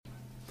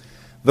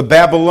The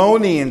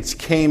Babylonians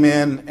came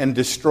in and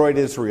destroyed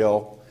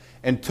Israel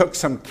and took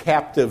some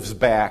captives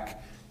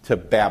back to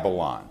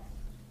Babylon.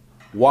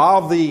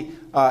 While the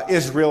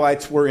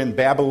Israelites were in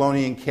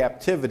Babylonian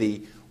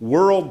captivity,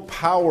 world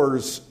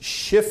powers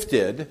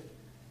shifted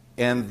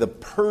and the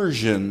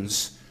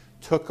Persians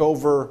took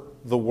over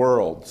the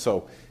world.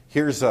 So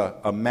here's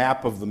a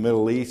map of the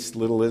Middle East,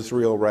 little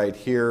Israel right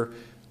here.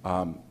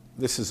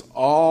 This is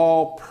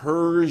all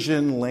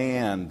Persian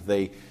land.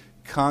 They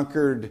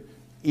conquered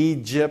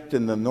Egypt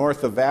and the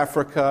north of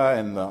Africa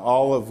and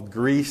all of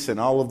Greece and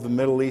all of the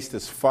Middle East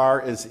as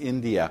far as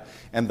India.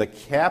 And the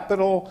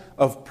capital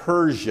of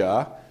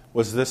Persia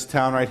was this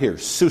town right here,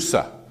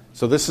 Susa.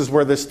 So this is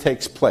where this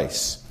takes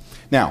place.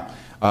 Now,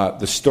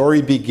 the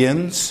story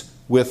begins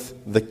with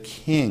the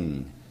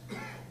king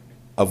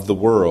of the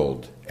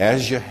world,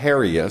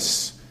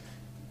 Ahasuerus,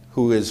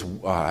 who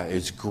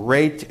is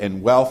great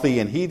and wealthy,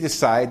 and he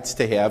decides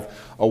to have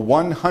a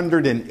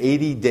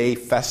 180-day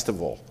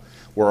festival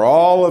where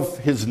all of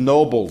his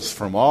nobles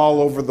from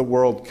all over the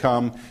world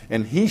come,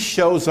 and he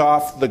shows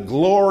off the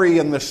glory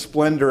and the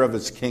splendor of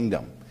his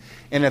kingdom.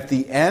 And at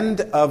the end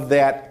of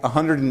that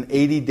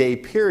 180-day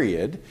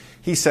period,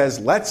 he says,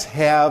 let's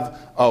have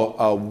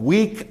a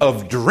week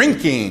of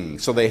drinking.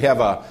 So they have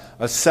a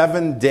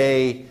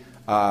 7-day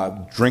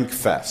drink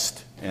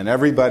fest. And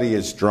everybody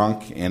is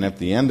drunk, and at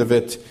the end of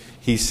it,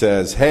 he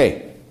says,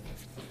 hey,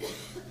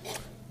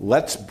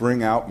 let's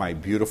bring out my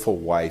beautiful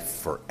wife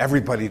for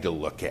everybody to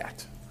look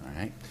at. All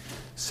right?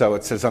 So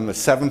it says, on the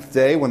 7th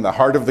day, when the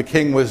heart of the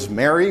king was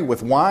merry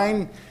with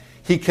wine,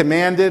 he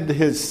commanded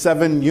his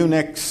 7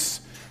 eunuchs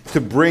to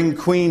bring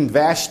Queen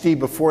Vashti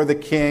before the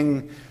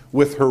king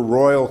with her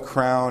royal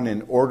crown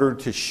in order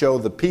to show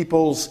the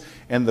peoples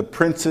and the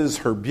princes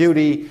her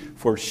beauty,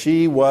 for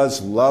she was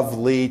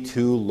lovely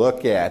to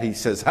look at. He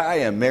says, I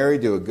am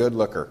married to a good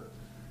looker.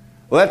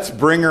 Let's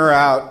bring her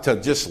out to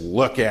just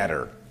look at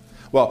her.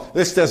 Well,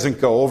 this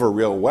doesn't go over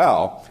real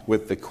well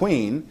with the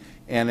queen,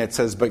 and it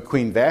says, but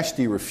Queen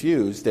Vashti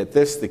refused. At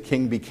this, the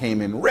king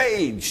became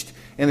enraged,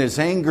 and his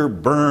anger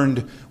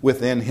burned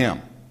within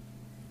him.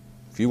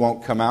 If you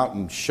won't come out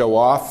and show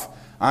off,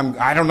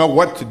 I don't know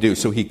what to do.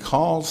 So he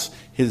calls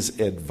his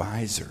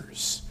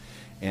advisors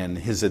and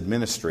his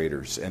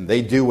administrators, and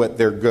they do what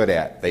they're good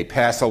at. They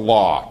pass a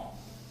law.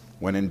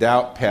 When in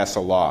doubt, pass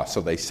a law.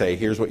 So they say,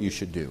 here's what you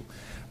should do.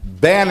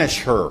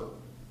 Banish her.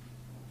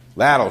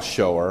 That'll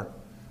show her.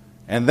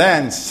 And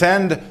then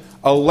send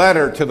a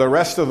letter to the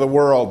rest of the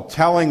world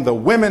telling the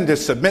women to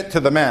submit to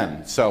the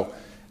men. So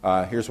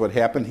here's what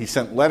happened. He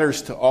sent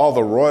letters to all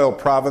the royal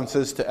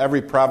provinces, to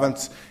every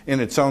province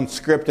in its own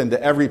script, and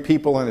to every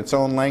people in its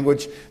own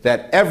language,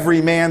 that every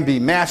man be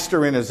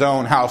master in his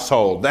own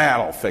household.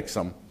 That'll fix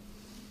them.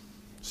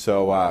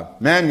 So,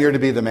 men, you're to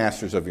be the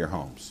masters of your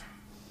homes.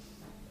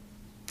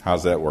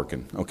 How's that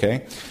working?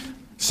 Okay.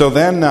 So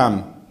then,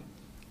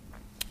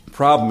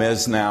 problem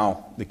is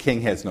now the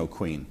king has no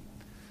queen.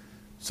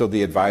 So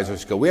the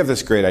advisors go, we have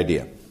this great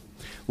idea.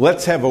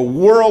 Let's have a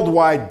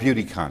worldwide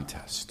beauty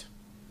contest.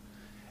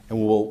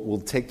 And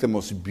we'll take the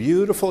most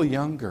beautiful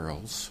young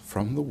girls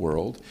from the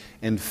world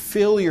and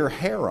fill your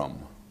harem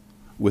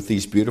with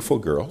these beautiful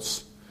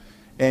girls.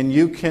 And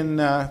you can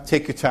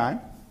take your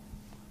time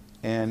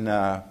and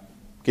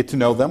get to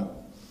know them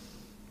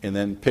and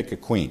then pick a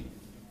queen.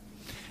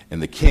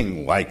 And the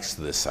king likes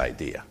this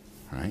idea,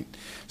 right?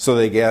 So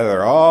they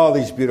gather all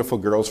these beautiful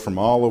girls from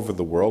all over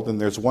the world, and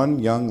there's one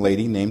young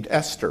lady named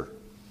Esther.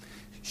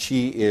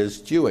 She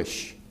is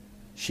Jewish.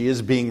 She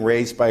is being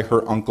raised by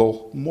her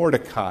uncle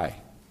Mordecai.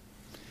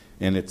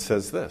 And it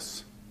says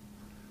this: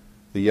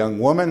 the young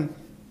woman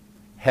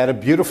had a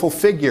beautiful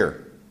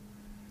figure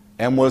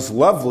and was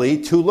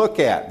lovely to look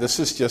at. This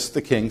is just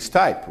the king's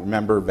type.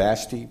 Remember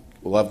Vashti,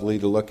 lovely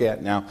to look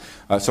at now.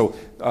 So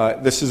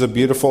this is a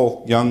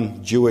beautiful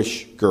young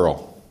Jewish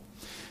girl.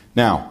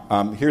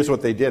 Now, here's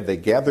what they did. They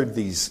gathered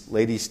these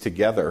ladies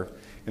together,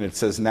 and it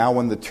says, now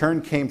when the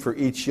turn came for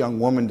each young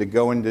woman to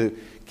go into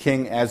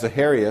King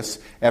Ahasuerus,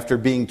 after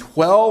being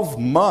 12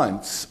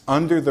 months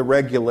under the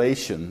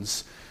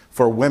regulations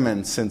for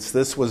women, since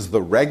this was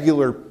the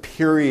regular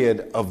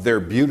period of their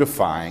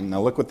beautifying.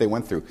 Now look what they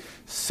went through.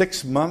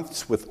 6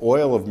 months with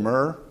oil of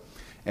myrrh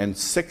and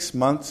 6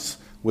 months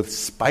with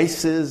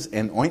spices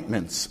and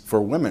ointments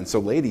for women. So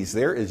ladies,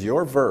 there is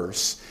your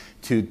verse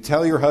to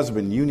tell your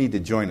husband you need to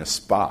join a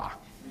spa.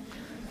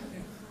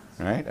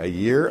 Right? A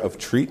year of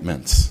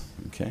treatments.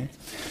 Okay.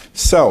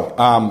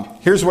 So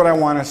here's what I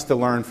want us to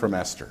learn from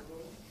Esther.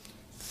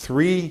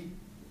 Three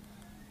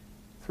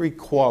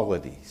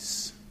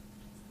qualities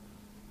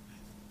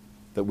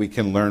that we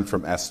can learn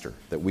from Esther,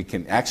 that we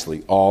can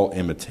actually all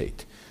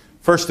imitate.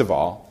 First of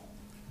all,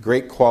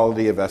 great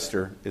quality of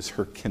Esther is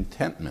her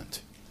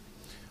contentment.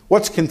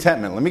 What's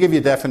contentment? Let me give you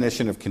a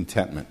definition of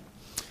contentment.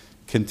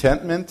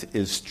 Contentment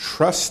is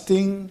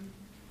trusting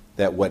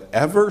that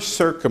whatever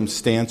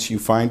circumstance you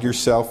find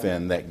yourself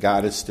in, that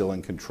God is still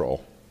in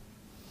control.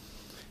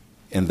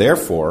 And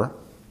therefore,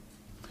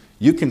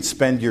 you can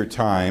spend your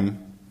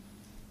time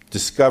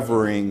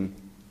discovering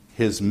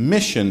His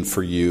mission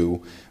for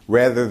you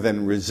rather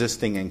than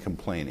resisting and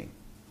complaining.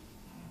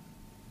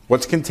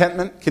 What's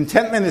contentment?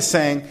 Contentment is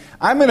saying,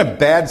 I'm in a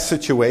bad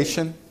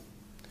situation,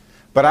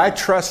 but I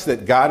trust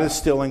that God is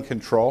still in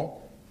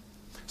control.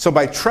 So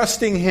by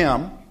trusting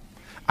Him,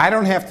 I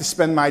don't have to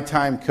spend my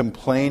time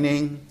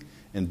complaining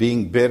and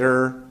being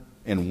bitter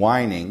and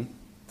whining.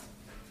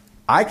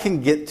 I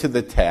can get to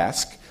the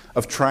task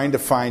of trying to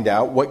find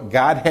out what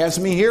God has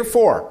me here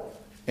for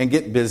and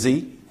get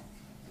busy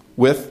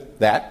with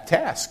that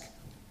task.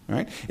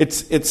 Right?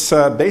 It's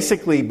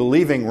basically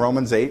believing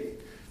Romans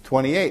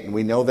 8:28, and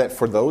we know that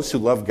for those who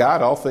love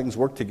God, all things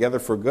work together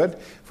for good,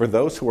 for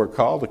those who are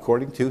called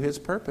according to His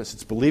purpose.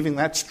 It's believing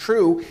that's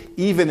true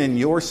even in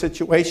your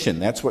situation.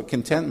 That's what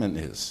contentment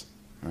is.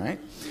 Right?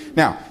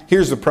 Now,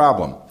 here's the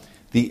problem.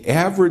 The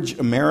average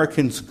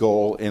American's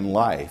goal in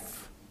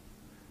life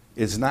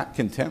is not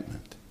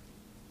contentment.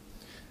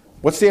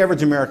 What's the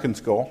average American's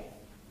goal?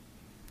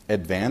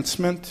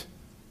 Advancement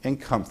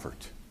and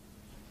comfort.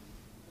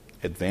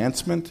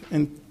 Advancement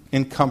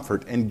and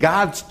comfort. And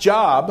God's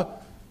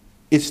job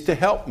is to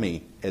help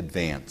me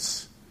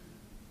advance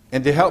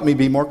and to help me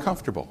be more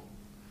comfortable.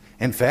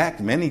 In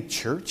fact, many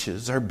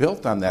churches are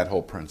built on that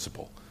whole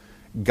principle.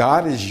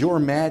 God is your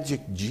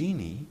magic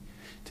genie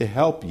to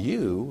help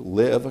you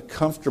live a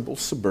comfortable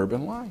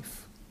suburban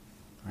life.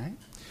 Right?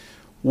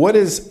 What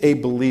is a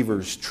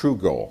believer's true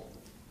goal?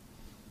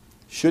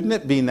 Shouldn't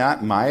it be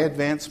not my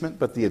advancement,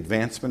 but the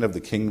advancement of the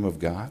kingdom of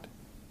God?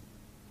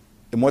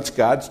 And what's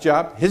God's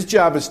job? His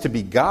job is to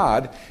be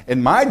God,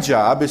 and my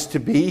job is to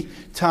be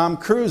Tom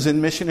Cruise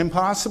in Mission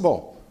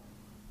Impossible.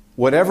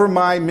 Whatever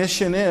my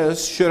mission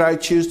is, should I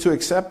choose to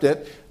accept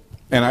it,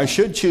 and I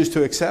should choose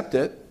to accept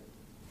it,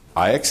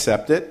 I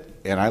accept it,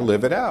 and I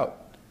live it out.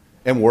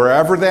 And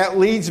wherever that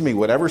leads me,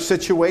 whatever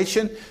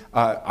situation,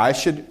 I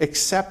should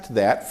accept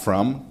that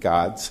from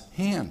God's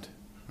hand.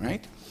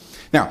 Right?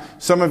 Now,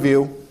 some of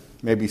you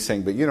may be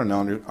saying, but you don't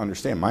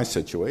understand my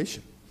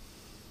situation.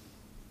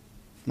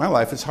 My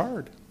life is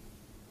hard.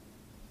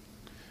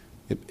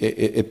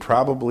 It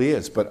probably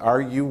is. But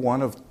are you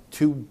one of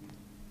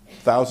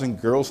 2,000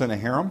 girls in a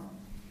harem?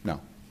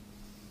 No.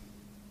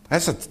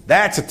 That's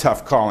a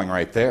tough calling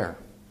right there.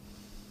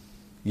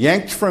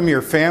 Yanked from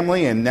your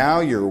family, and now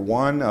you're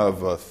one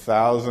of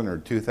 1,000 or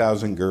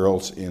 2,000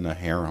 girls in a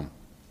harem.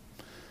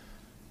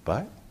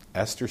 But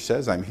Esther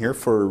says, I'm here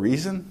for a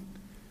reason.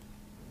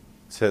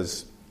 It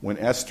says, when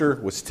Esther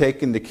was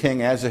taken to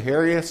King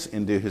Ahasuerus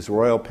into his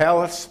royal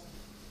palace,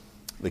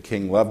 the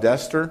king loved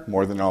Esther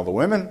more than all the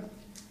women.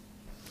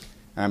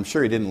 And I'm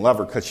sure he didn't love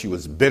her because she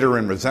was bitter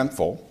and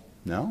resentful.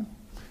 No,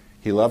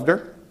 he loved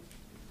her.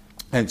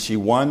 And she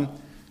won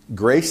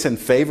grace and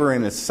favor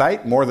in his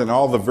sight more than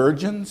all the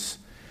virgins,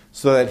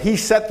 so that he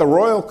set the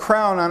royal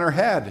crown on her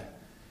head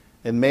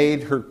and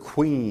made her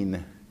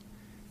queen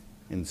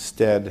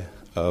instead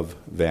of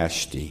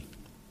Vashti.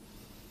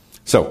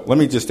 So let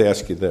me just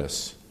ask you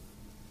this.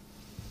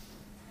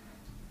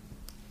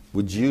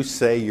 Would you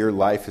say your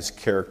life is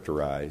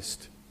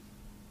characterized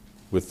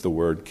with the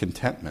word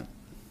contentment?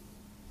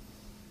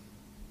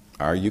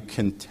 Are you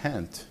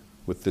content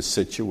with the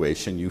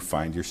situation you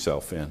find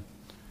yourself in?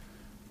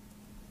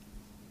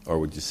 Or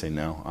would you say,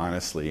 no,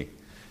 honestly,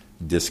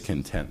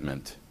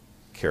 discontentment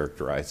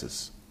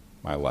characterizes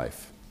my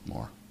life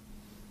more?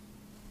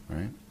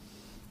 Right?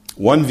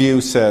 One view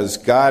says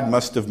God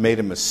must have made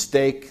a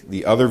mistake.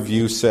 The other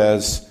view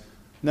says,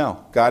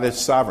 no, God is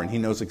sovereign. He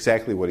knows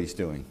exactly what He's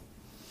doing.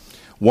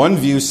 One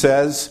view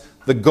says,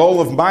 the goal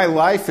of my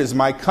life is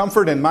my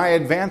comfort and my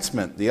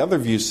advancement. The other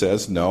view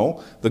says,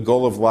 no, the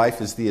goal of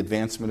life is the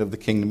advancement of the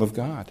kingdom of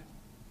God.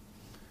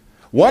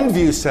 One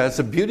view says,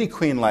 a beauty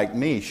queen like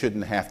me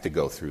shouldn't have to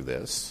go through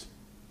this.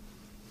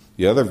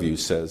 The other view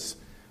says,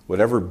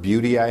 whatever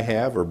beauty I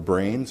have, or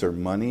brains, or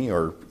money,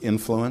 or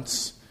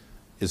influence,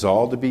 is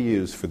all to be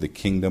used for the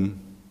kingdom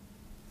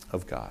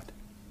of God.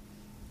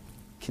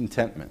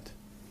 Contentment.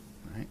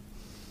 Right?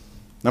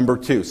 Number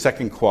 2,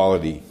 second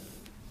quality.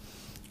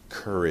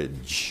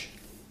 Courage.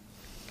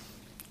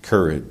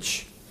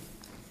 Courage.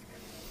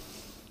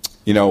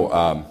 You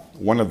know,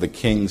 one of the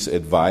king's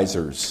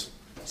advisors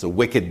is a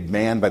wicked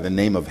man by the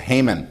name of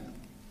Haman.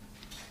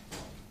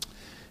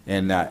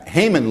 And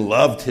Haman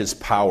loved his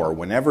power.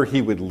 Whenever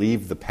he would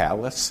leave the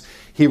palace,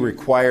 he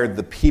required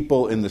the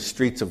people in the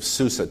streets of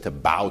Susa to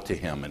bow to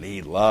him, and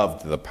he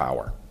loved the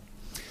power.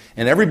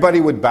 And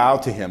everybody would bow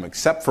to him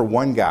except for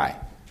one guy,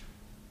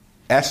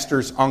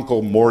 Esther's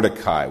uncle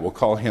Mordecai. We'll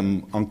call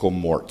him Uncle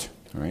Mort.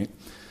 All right?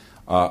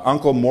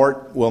 Uncle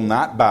Mort will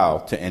not bow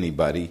to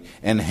anybody,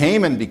 and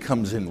Haman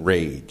becomes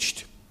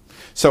enraged.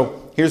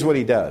 So here's what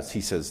he does.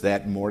 He says,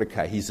 that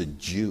Mordecai, he's a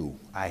Jew.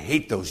 I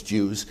hate those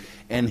Jews.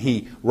 And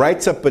he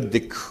writes up a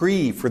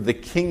decree for the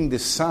king to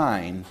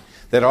sign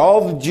that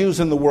all the Jews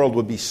in the world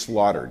would be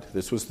slaughtered.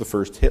 This was the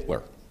first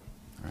Hitler.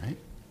 All right?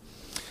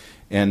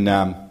 And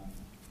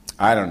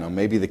I don't know,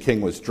 maybe the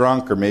king was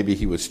drunk or maybe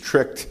he was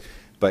tricked,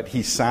 but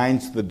he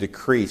signs the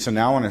decree. So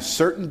now on a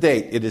certain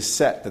date, it is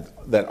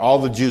set that all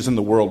the Jews in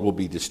the world will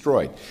be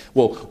destroyed.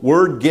 Well,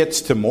 word gets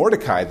to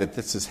Mordecai that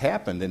this has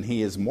happened, and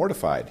he is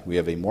mortified. We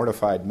have a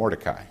mortified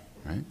Mordecai,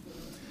 right?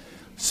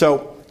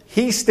 So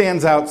he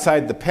stands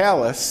outside the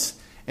palace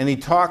and he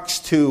talks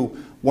to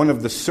one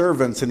of the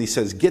servants and he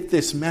says, get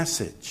this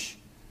message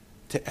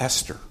to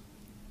Esther.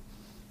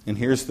 And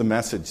here's the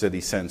message that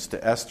he sends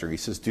to Esther. He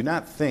says, do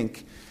not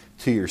think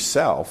to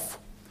yourself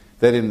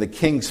that in the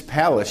king's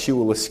palace you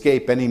will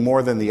escape any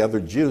more than the other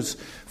Jews.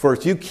 For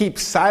if you keep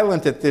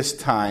silent at this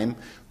time,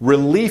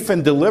 relief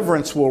and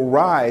deliverance will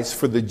rise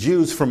for the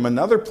Jews from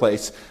another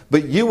place,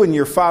 but you and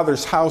your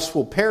father's house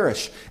will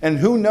perish. And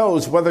who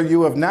knows whether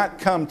you have not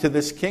come to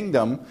this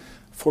kingdom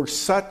for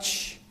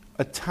such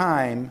a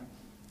time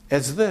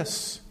as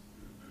this.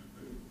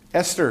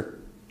 Esther,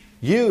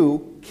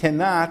 you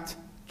cannot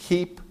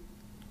keep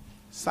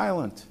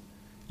silent.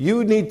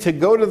 You need to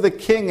go to the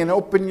king and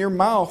open your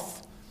mouth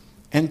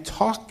and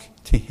talk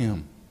to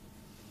him.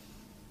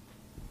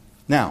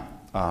 Now,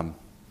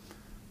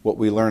 what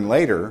we learn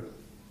later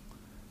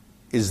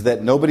is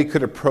that nobody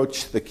could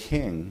approach the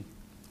king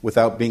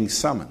without being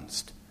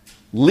summoned.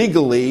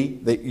 Legally,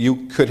 that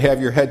you could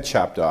have your head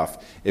chopped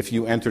off if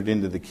you entered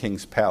into the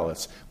king's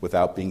palace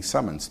without being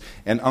summoned.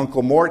 And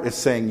Uncle Mort is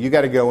saying, you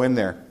got to go in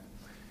there.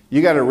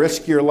 You got to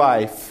risk your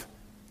life,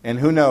 and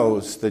who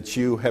knows that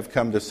you have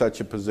come to such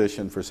a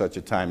position for such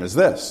a time as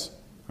this.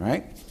 All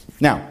right?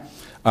 Now,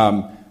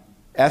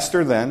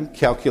 Esther then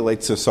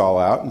calculates this all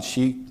out, and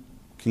she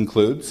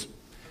concludes,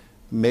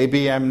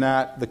 maybe I'm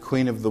not the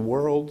queen of the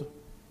world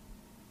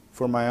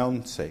for my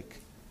own sake.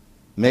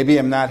 Maybe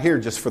I'm not here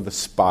just for the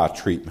spa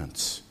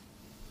treatments.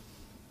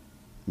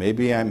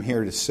 Maybe I'm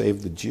here to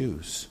save the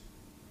Jews.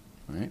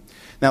 All right?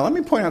 Now, let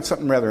me point out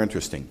something rather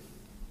interesting.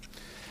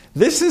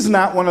 This is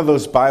not one of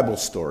those Bible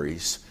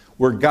stories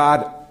where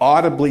God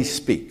audibly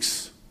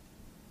speaks.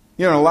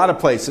 You know, in a lot of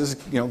places,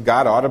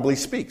 God audibly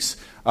speaks.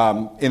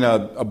 In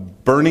a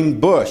burning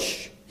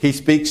bush, he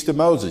speaks to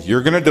Moses.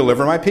 You're going to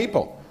deliver my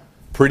people.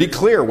 Pretty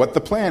clear what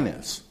the plan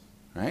is.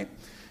 Right?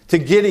 To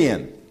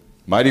Gideon,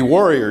 mighty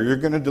warrior, you're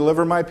going to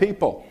deliver my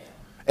people.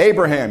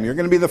 Abraham, you're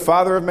going to be the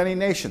father of many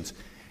nations.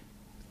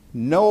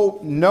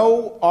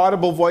 No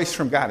audible voice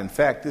from God. In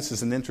fact, this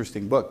is an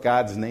interesting book.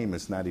 God's name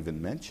is not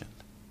even mentioned.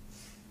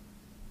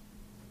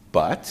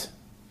 But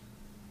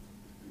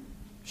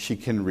she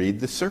can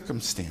read the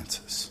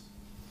circumstances.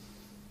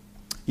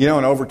 In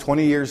over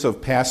 20 years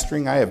of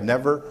pastoring, I have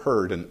never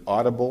heard an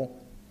audible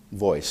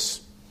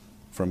voice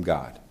from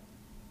God.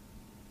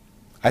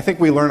 I think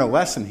we learn a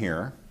lesson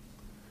here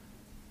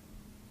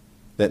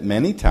that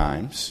many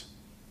times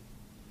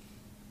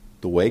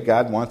the way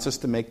God wants us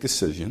to make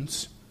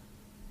decisions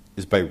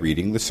is by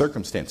reading the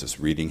circumstances,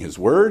 reading His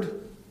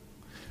Word,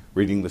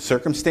 reading the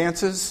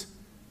circumstances,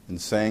 and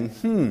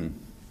saying,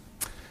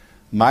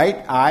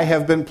 might I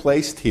have been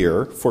placed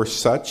here for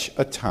such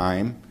a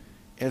time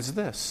as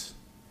this?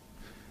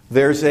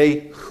 There's a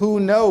who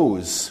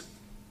knows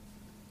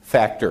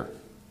factor.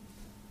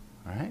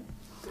 All right?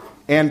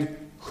 And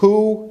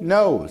who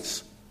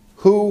knows?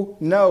 Who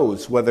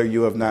knows whether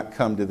you have not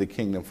come to the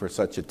kingdom for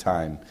such a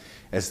time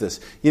as this?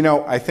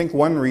 I think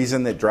one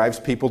reason that drives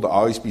people to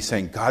always be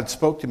saying, God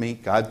spoke to me,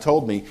 God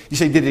told me. You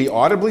say, did He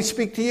audibly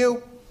speak to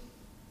you?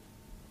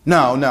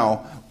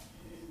 No.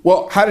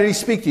 Well, how did He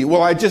speak to you?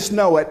 Well, I just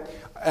know it.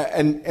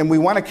 And we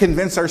want to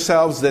convince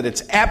ourselves that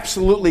it's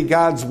absolutely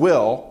God's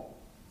will.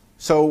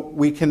 So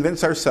we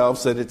convince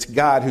ourselves that it's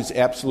God who's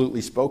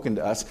absolutely spoken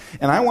to us.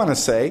 And I want to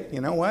say, you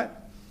know what?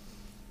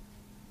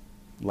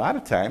 A lot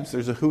of times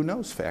there's a who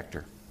knows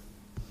factor.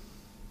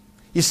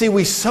 You see,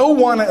 we so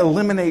want to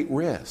eliminate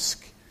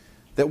risk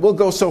that we'll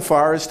go so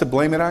far as to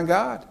blame it on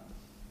God.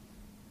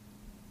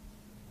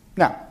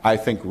 Now, I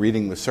think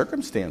reading the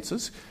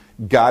circumstances,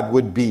 God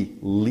would be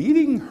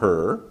leading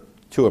her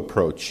to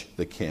approach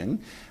the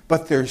king.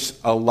 But there's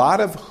a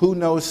lot of who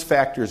knows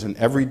factors in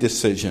every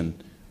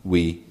decision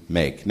we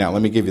make. Now,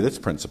 let me give you this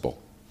principle.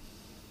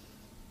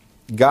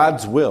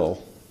 God's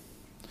will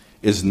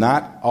is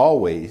not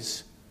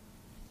always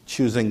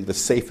choosing the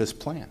safest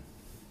plan.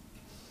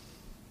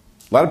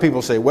 A lot of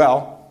people say,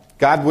 well,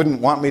 God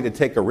wouldn't want me to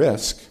take a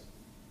risk.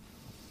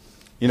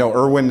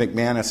 Erwin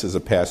McManus is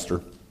a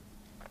pastor,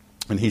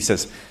 and he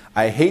says,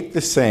 I hate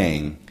the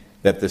saying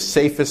that the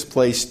safest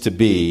place to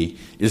be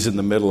is in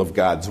the middle of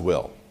God's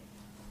will.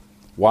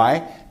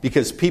 Why?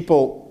 Because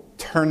people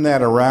turn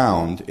that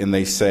around and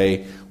they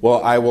say,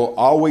 well, I will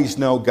always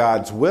know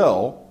God's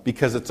will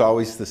because it's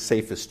always the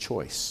safest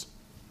choice.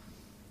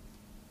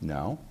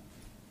 No.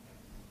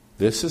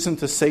 This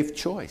isn't a safe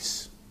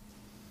choice.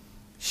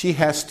 She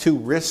has to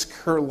risk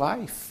her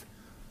life.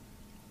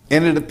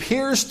 And it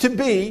appears to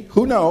be,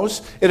 who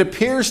knows, it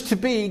appears to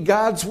be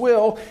God's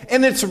will,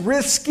 and it's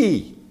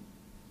risky.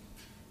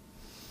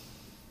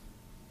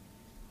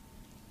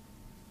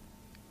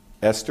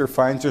 Esther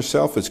finds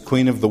herself as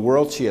queen of the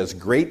world. She has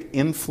great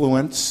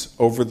influence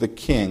over the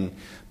king,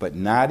 but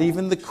not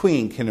even the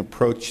queen can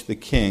approach the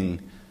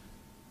king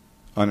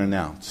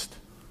unannounced.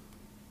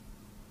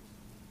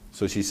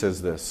 So she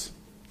says this,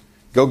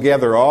 go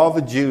gather all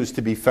the Jews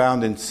to be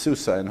found in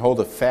Susa and hold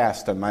a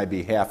fast on my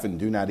behalf and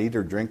do not eat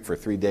or drink for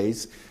 3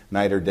 days,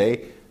 night or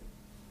day.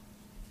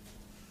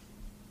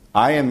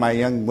 I and my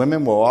young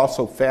women will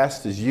also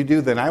fast as you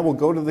do. Then I will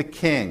go to the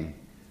king,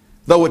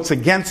 though it's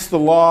against the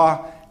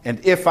law,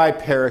 and if I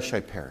perish, I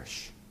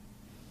perish.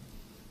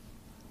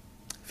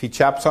 If he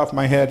chops off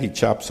my head, he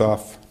chops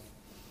off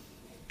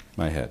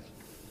my head.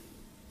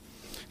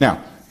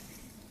 Now,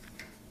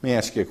 let me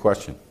ask you a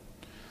question.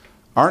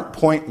 Aren't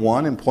point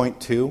 1 and point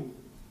 2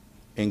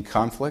 in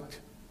conflict?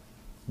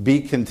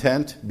 Be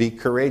content, be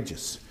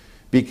courageous.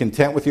 Be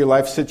content with your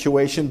life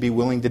situation, be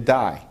willing to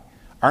die.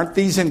 Aren't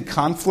these in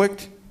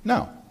conflict?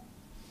 No.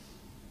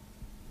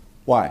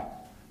 Why?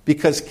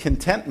 Because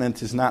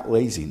contentment is not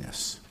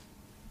laziness.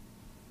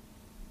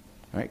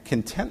 Right?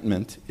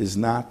 Contentment is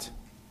not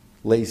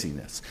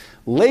laziness.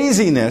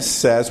 Laziness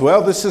says,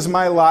 well, this is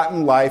my lot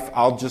in life.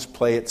 I'll just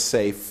play it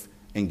safe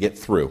and get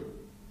through.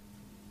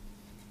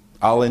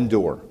 I'll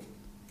endure.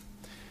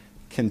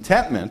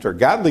 Contentment, or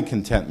godly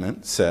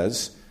contentment,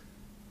 says,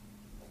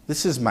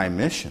 this is my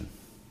mission.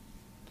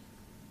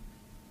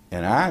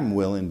 And I'm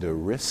willing to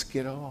risk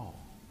it all.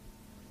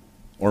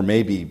 Or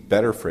maybe,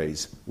 better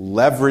phrase,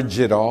 leverage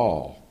it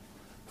all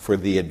for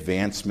the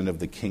advancement of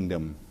the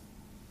kingdom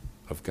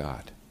of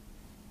God.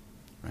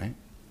 Right?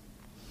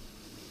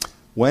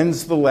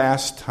 When's the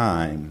last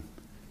time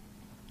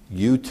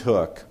you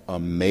took a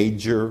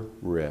major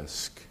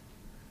risk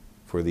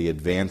for the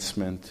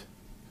advancement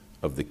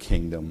of the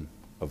kingdom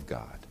of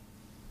God?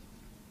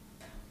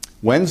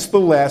 When's the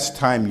last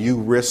time you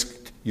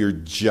risked your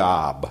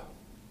job,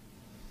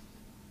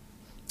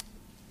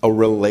 a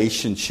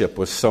relationship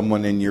with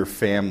someone in your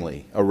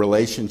family, a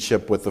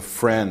relationship with a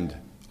friend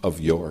of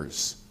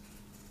yours,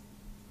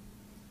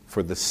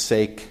 for the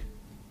sake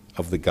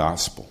of the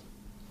gospel?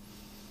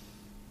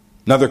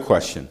 Another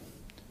question.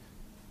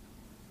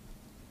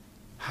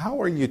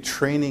 How are you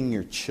training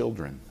your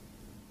children?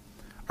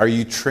 Are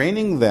you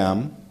training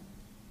them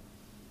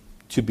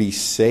to be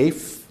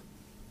safe,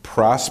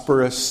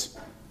 prosperous,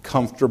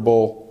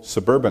 comfortable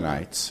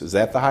suburbanites? Is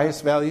that the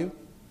highest value?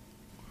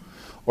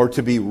 Or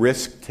to be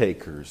risk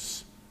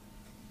takers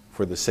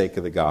for the sake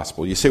of the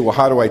gospel? You say, well,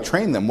 how do I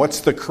train them? What's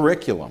the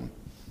curriculum?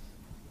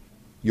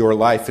 Your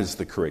life is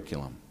the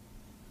curriculum.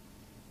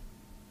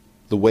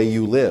 The way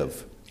you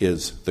live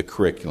is the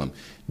curriculum.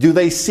 Do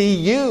they see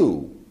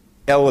you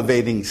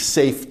elevating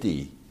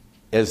safety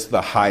as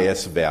the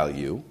highest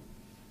value?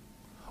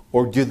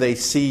 Or do they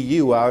see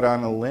you out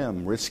on a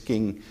limb,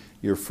 risking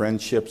your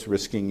friendships,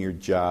 risking your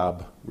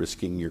job,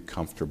 risking your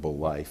comfortable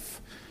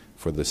life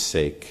for the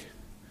sake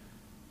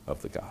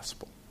of the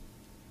gospel?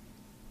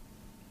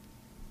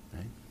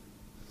 Right?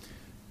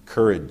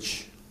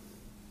 Courage.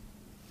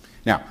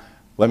 Now,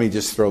 let me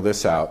just throw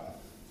this out.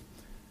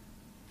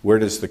 Where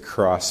does the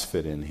cross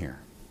fit in here?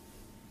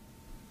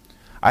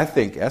 I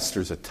think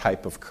Esther's a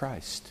type of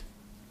Christ.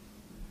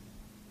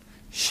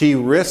 She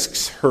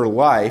risks her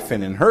life,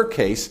 and in her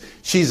case,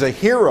 she's a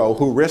hero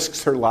who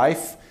risks her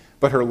life,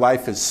 but her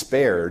life is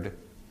spared.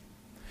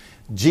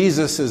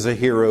 Jesus is a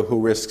hero who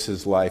risks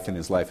his life, and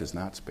his life is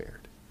not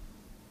spared.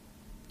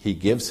 He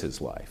gives his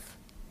life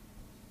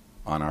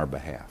on our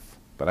behalf.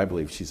 But I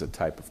believe she's a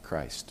type of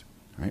Christ.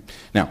 Right?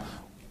 Now,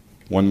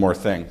 one more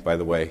thing, by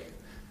the way.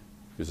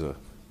 There's a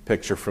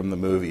picture from the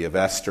movie of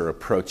Esther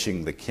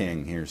approaching the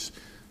king. Here's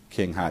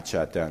King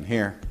Hotshot down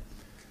here,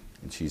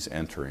 and she's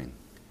entering.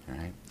 All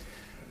right?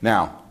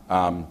 Now,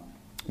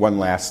 one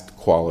last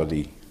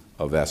quality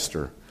of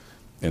Esther,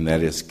 and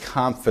that is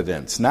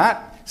confidence.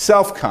 Not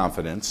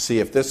self-confidence. See,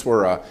 if this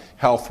were a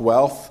health,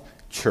 wealth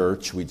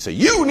church, we'd say,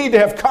 you need to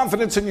have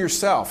confidence in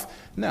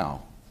yourself.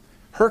 No.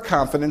 Her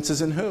confidence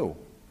is in who?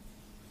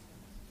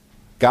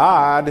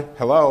 God.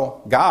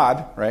 Hello?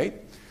 God, right?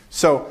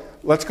 So,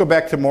 let's go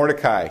back to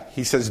Mordecai.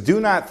 He says, do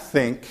not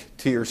think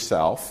to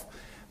yourself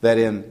that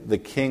in the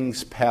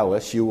king's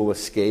palace you will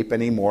escape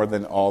any more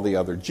than all the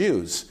other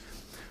Jews.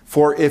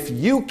 For if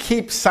you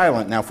keep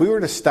silent, now if we were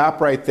to stop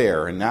right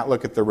there and not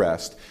look at the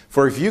rest,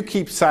 for if you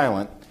keep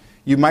silent,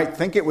 you might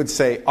think it would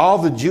say, all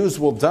the Jews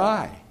will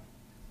die.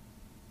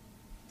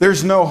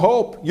 There's no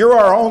hope. You're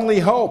our only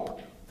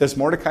hope. Does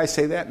Mordecai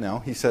say that? No.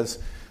 He says,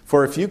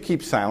 for if you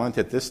keep silent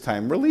at this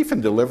time, relief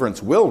and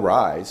deliverance will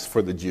rise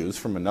for the Jews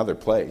from another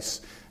place.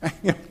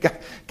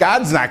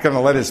 God's not going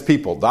to let his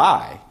people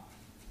die.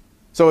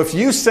 So if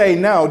you say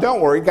no,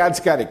 don't worry, God's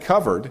got it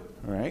covered,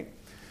 all right?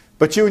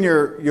 But you and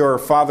your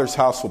father's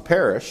house will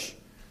perish,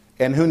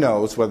 and who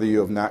knows whether you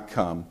have not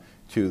come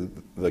to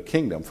the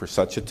kingdom for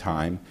such a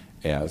time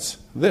as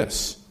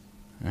this,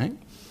 right?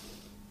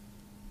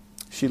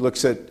 She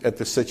looks at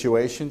the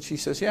situation, she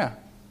says, yeah,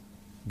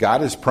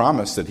 God has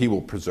promised that he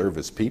will preserve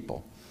his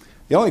people.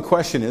 The only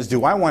question is,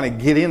 do I want to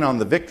get in on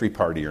the victory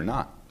party or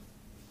not?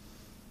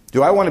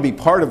 Do I want to be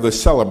part of the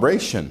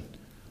celebration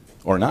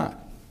or not?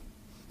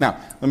 Now,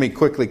 let me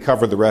quickly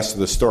cover the rest of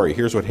the story.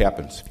 Here's what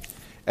happens.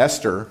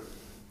 Esther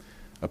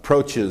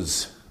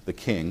approaches the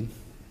king,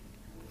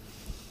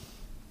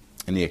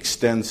 and he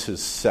extends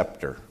his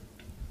scepter.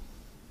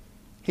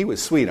 He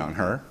was sweet on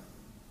her,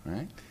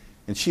 right?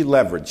 And she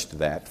leveraged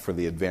that for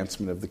the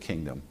advancement of the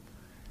kingdom.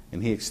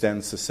 And he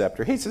extends the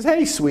scepter. He says,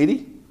 hey,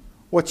 sweetie,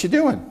 what you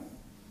doing?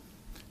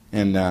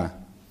 And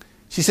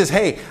She says,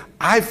 hey,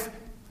 I've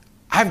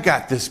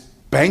got this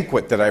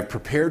banquet that I've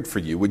prepared for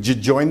you. Would you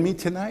join me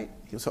tonight?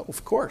 He goes, oh,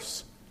 of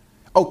course.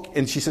 Oh,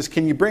 and she says,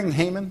 can you bring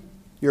Haman,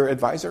 your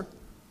advisor?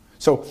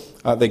 So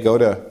they go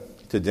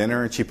to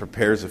dinner, and she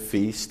prepares a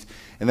feast.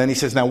 And then he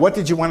says, now, what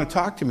did you want to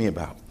talk to me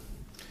about?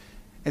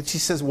 And she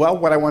says, well,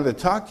 what I wanted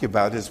to talk to you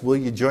about is, will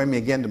you join me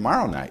again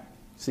tomorrow night?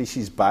 See,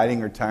 she's biding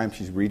her time.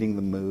 She's reading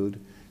the mood.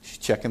 She's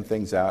checking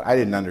things out. I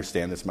didn't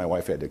understand this. My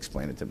wife had to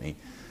explain it to me.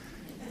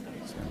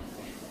 So,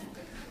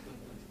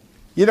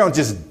 you don't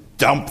just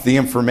dump the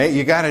information.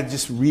 You got to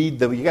just you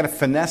got to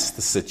finesse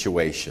the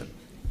situation.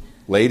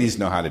 Ladies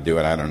know how to do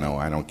it. I don't know.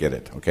 I don't get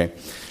it. Okay?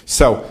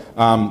 So,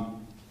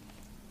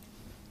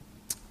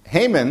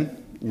 Haman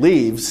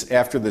leaves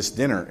after this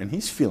dinner, and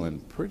he's feeling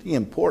pretty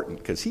important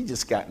because he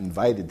just got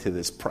invited to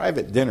this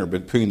private dinner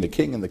between the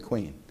king and the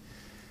queen.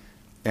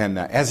 And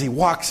as he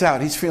walks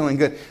out, he's feeling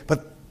good.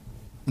 But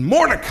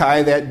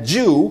Mordecai, that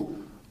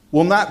Jew,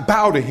 will not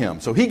bow to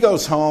him. So he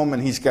goes home,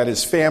 and he's got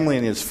his family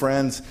and his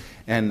friends,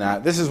 and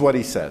this is what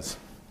he says.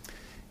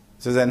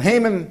 He says, and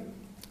Haman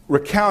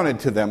recounted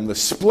to them the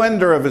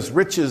splendor of his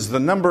riches, the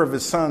number of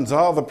his sons,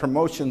 all the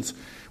promotions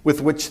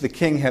with which the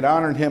king had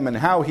honored him, and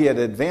how he had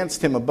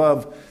advanced him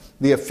above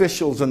the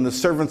officials and the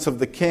servants of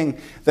the king.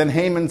 Then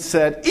Haman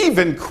said,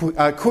 even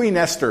Queen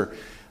Esther,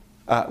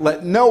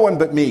 let no one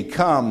but me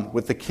come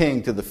with the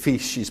king to the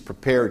feast she's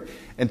prepared.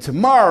 And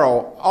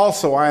tomorrow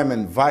also I am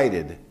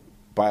invited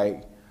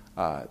by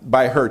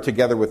her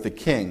together with the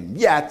king.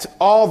 Yet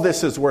all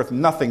this is worth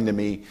nothing to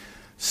me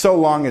so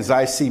long as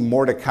I see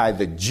Mordecai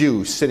the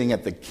Jew sitting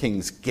at the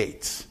king's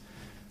gates.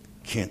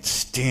 Can't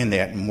stand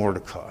that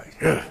Mordecai.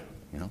 Ugh.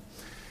 You know?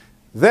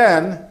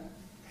 Then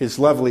his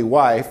lovely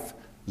wife,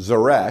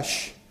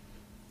 Zeresh,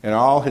 and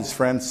all his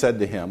friends said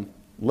to him,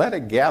 let a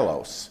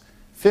gallows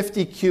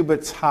 50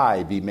 cubits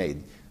high be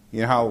made.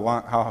 You know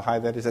how high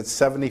that is? That's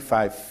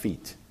 75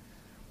 feet.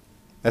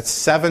 That's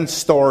 7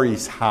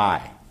 stories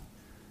high.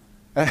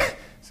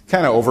 It's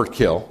kind of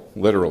overkill,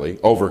 literally,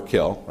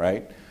 overkill,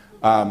 right?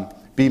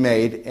 Be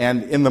made,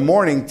 and in the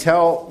morning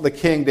tell the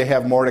king to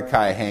have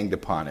Mordecai hanged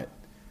upon it.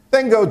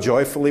 Then go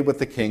joyfully with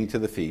the king to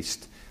the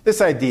feast. This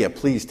idea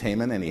pleased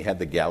Haman, and he had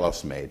the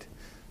gallows made.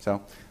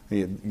 So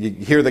you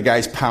hear the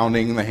guys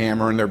pounding the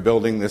hammer, and they're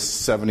building this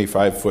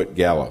 75-foot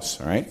gallows.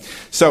 All right.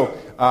 So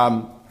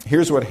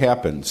here's what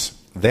happens.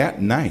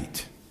 That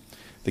night,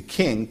 the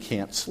king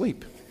can't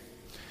sleep.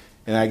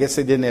 And I guess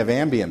they didn't have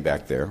Ambien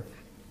back there.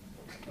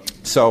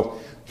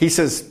 So he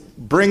says,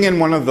 bring in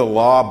one of the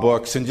law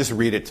books and just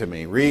read it to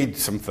me. Read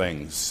some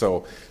things.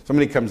 So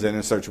somebody comes in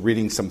and starts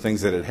reading some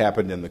things that had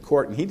happened in the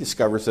court, and he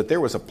discovers that there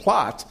was a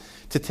plot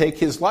to take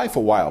his life a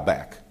while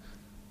back.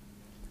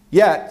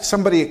 Yet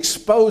somebody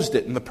exposed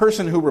it, and the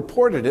person who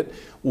reported it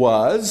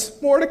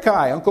was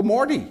Mordecai, Uncle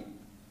Morty.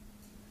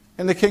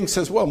 And the king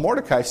says, well,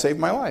 Mordecai saved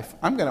my life.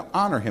 I'm going to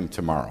honor him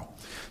tomorrow.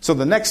 So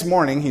the next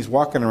morning, he's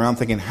walking around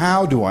thinking,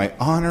 how do I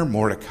honor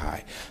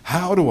Mordecai?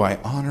 How do I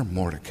honor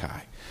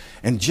Mordecai?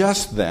 And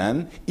just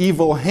then,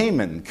 evil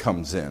Haman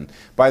comes in.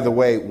 By the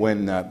way,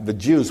 when the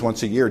Jews,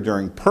 once a year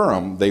during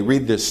Purim, they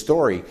read this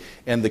story,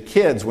 and the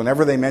kids,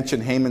 whenever they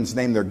mention Haman's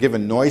name, they're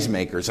given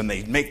noisemakers, and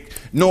they make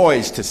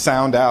noise to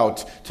sound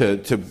out,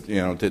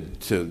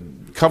 to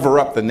cover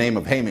up the name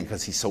of Haman,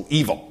 because he's so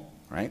evil,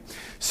 right?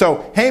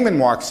 So Haman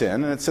walks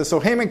in, and it says, so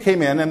Haman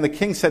came in, and the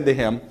king said to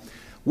him,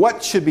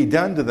 what should be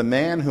done to the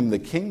man whom the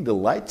king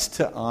delights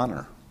to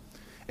honor?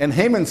 And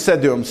Haman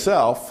said to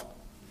himself,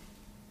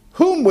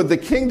 whom would the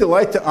king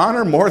delight to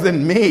honor more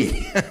than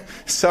me?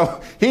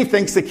 So he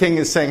thinks the king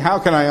is saying, how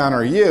can I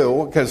honor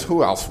you? Because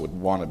who else would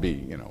want to be,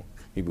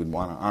 he would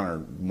want to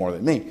honor more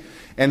than me.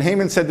 And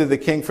Haman said to the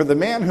king, for the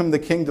man whom the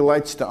king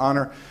delights to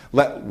honor,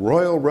 let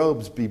royal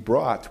robes be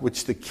brought,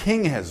 which the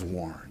king has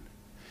worn,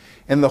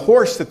 and the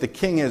horse that the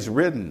king has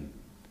ridden,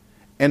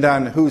 and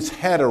on whose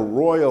head a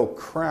royal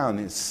crown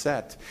is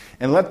set.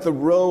 And let the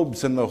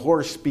robes and the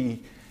horse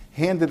be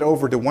handed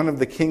over to one of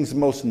the king's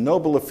most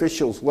noble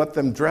officials. Let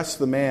them dress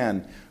the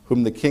man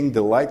whom the king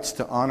delights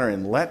to honor,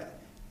 and let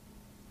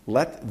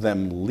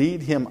them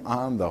lead him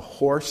on the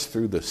horse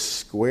through the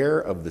square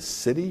of the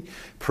city,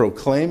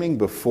 proclaiming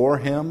before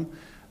him,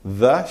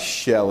 thus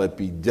shall it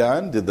be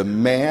done to the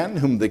man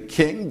whom the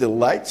king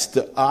delights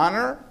to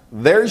honor.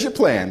 There's your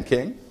plan,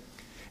 king.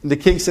 And the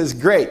king says,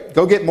 great,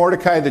 go get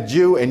Mordecai the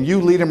Jew, and you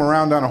lead him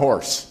around on a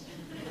horse.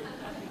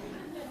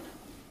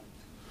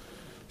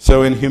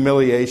 So in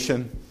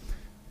humiliation,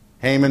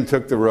 Haman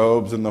took the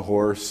robes and the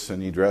horse,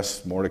 and he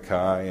dressed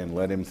Mordecai and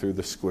led him through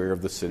the square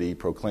of the city,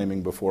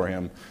 proclaiming before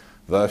him,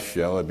 thus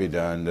shall it be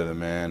done to the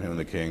man whom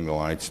the king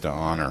delights to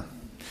honor.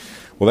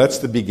 Well, that's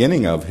the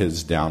beginning of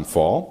his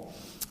downfall.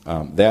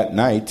 That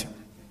night,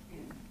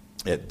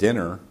 at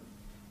dinner,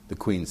 the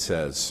queen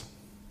says,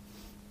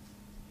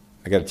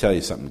 I got to tell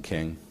you something,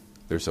 king.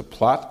 There's a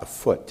plot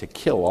afoot to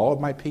kill all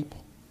of my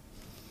people.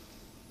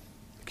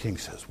 The king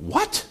says,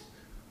 what?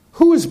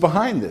 Who is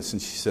behind this?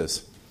 And she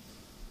says,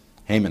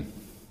 Haman.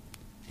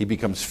 He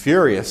becomes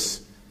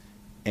furious,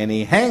 and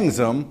he hangs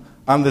him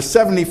on the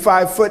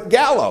 75-foot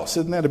gallows.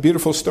 Isn't that a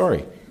beautiful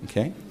story?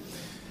 Okay.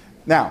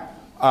 Now,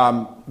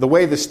 the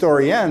way the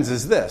story ends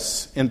is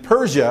this. In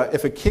Persia,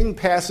 if a king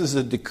passes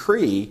a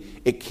decree,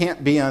 it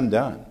can't be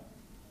undone.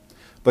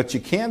 But you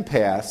can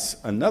pass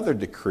another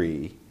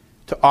decree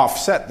to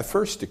offset the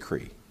first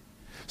decree.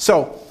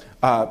 So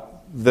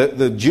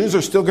the Jews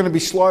are still going to be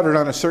slaughtered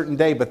on a certain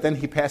day, but then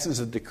he passes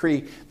a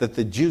decree that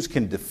the Jews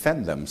can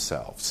defend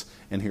themselves.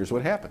 And here's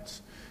what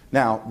happens.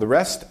 Now, the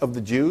rest of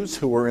the Jews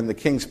who were in the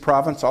king's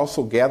province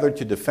also gathered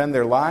to defend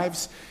their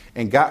lives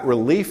and got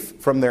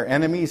relief from their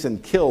enemies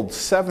and killed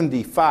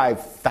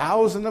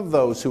 75,000 of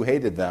those who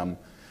hated them,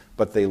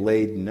 but they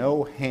laid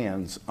no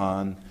hands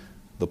on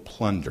the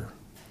plunder.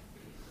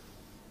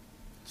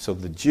 So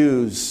the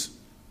Jews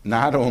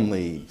not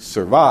only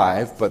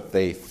survive, but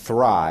they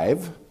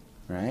thrive,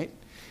 right?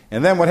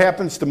 And then what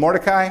happens to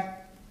Mordecai?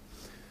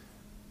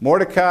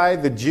 Mordecai,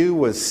 the Jew,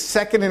 was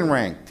second in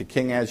rank to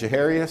King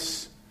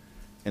Ahasuerus,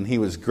 and he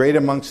was great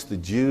amongst the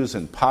Jews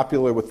and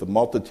popular with the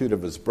multitude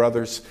of his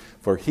brothers,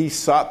 for he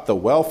sought the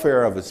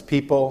welfare of his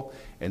people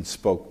and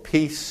spoke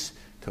peace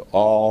to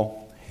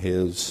all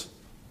his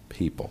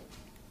people.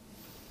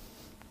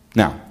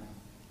 Now,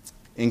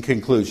 in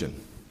conclusion,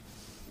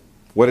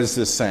 what is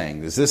this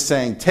saying? Is this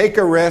saying, take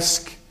a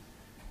risk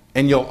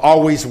and you'll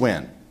always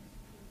win?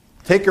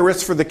 Take a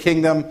risk for the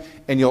kingdom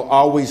and you'll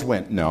always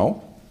win?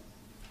 No.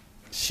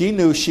 She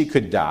knew she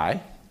could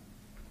die.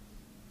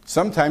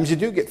 Sometimes you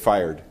do get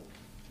fired.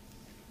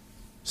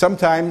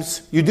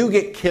 Sometimes you do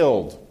get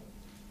killed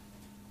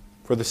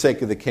for the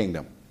sake of the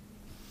kingdom.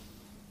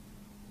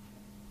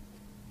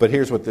 But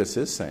here's what this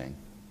is saying.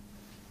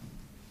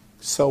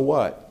 So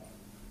what?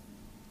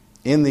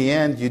 In the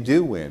end, you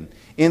do win.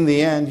 In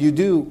the end, you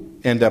do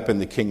end up in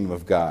the kingdom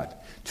of God.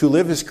 To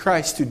live is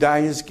Christ, to die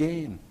is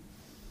gain.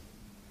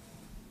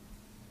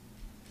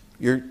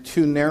 You're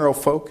too narrow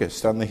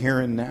focused on the here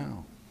and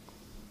now.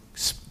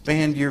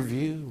 Expand your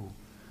view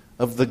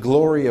of the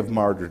glory of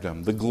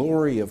martyrdom, the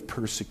glory of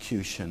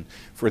persecution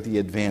for the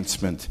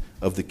advancement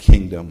of the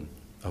kingdom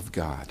of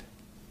God.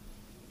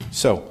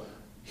 So,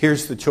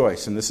 here's the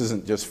choice, and this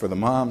isn't just for the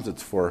moms,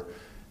 it's for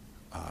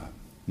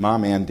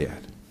mom and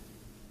dad.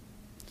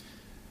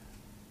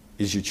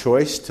 Is your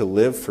choice to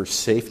live for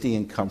safety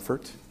and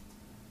comfort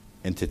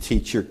and to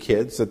teach your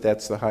kids that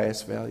that's the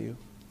highest value?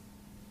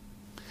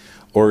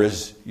 Or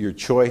is your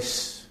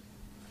choice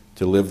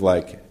to live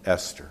like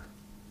Esther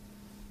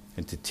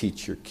and to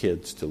teach your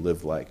kids to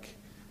live like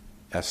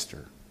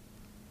Esther?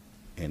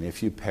 And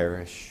if you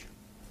perish,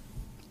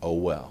 oh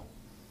well,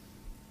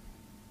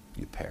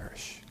 you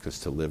perish, because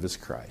to live is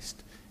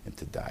Christ and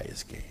to die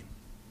is gain.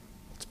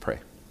 Let's pray.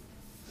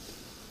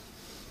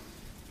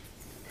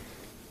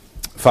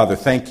 Father,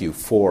 thank you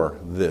for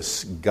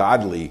this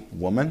godly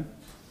woman,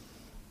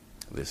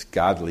 this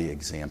godly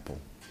example.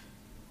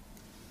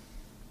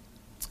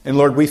 And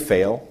Lord, we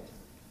fail.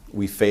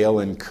 We fail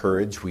in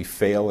courage. We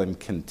fail in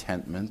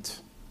contentment.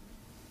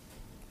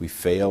 We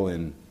fail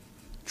in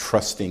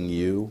trusting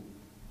you.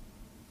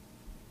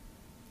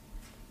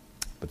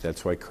 But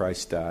that's why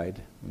Christ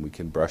died, and we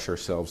can brush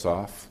ourselves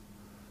off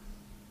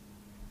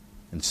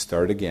and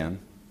start again.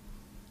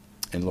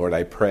 And Lord,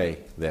 I pray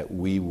that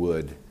we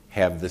would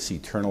have this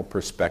eternal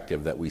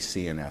perspective that we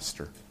see in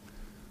Esther.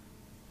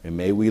 And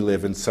may we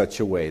live in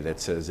such a way that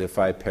says, if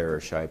I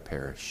perish, I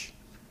perish.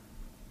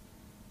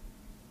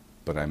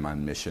 But I'm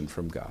on mission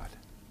from God.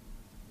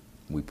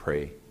 We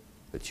pray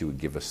that you would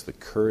give us the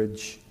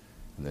courage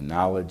and the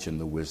knowledge and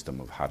the wisdom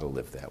of how to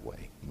live that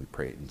way. And we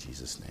pray it in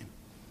Jesus' name.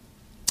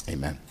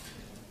 Amen.